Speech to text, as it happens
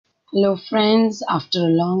Hello, friends. After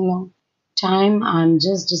a long time, I'm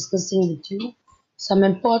just discussing with you some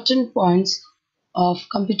important points of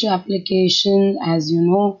computer application. As you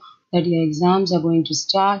know, that your exams are going to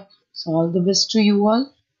start, so all the best to you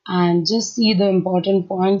all. And just see the important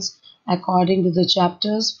points according to the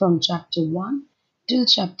chapters from chapter 1 till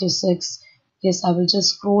chapter 6. Yes, I will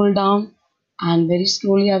just scroll down, and very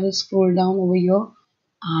slowly I will scroll down over here.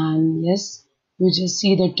 And yes, you just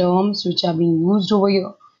see the terms which are being used over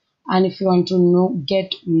here, and if you want to know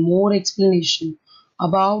get more explanation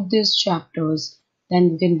about these chapters,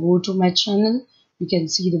 then you can go to my channel. You can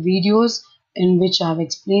see the videos in which I've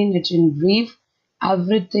explained it in brief,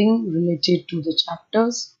 everything related to the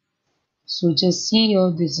chapters. So just see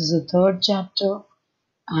here, this is a third chapter,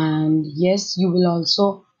 and yes, you will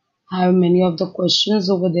also have many of the questions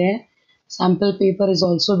over there. Sample paper is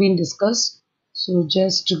also being discussed, so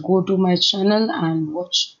just go to my channel and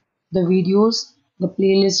watch the videos. The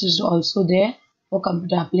playlist is also there for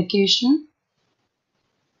computer application.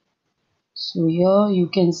 So here you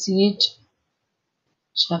can see it,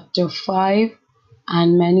 chapter 5,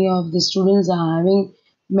 and many of the students are having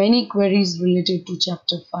many queries related to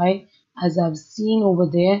chapter 5 as I've seen over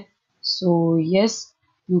there. So yes,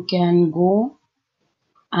 you can go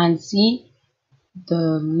and see.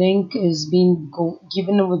 The link is being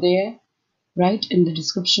given over there, right in the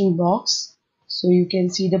description box. So you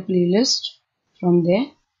can see the playlist from there.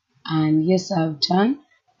 And yes, I've done.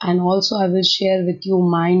 And also I will share with you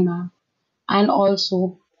mind map and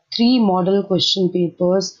also three model question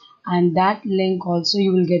papers. And that link also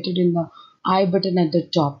you will get it in the I button at the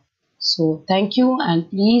top. So thank you, and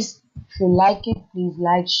please, if you like it, please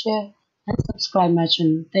like, share and subscribe my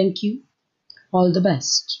channel. Thank you. All the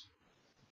best.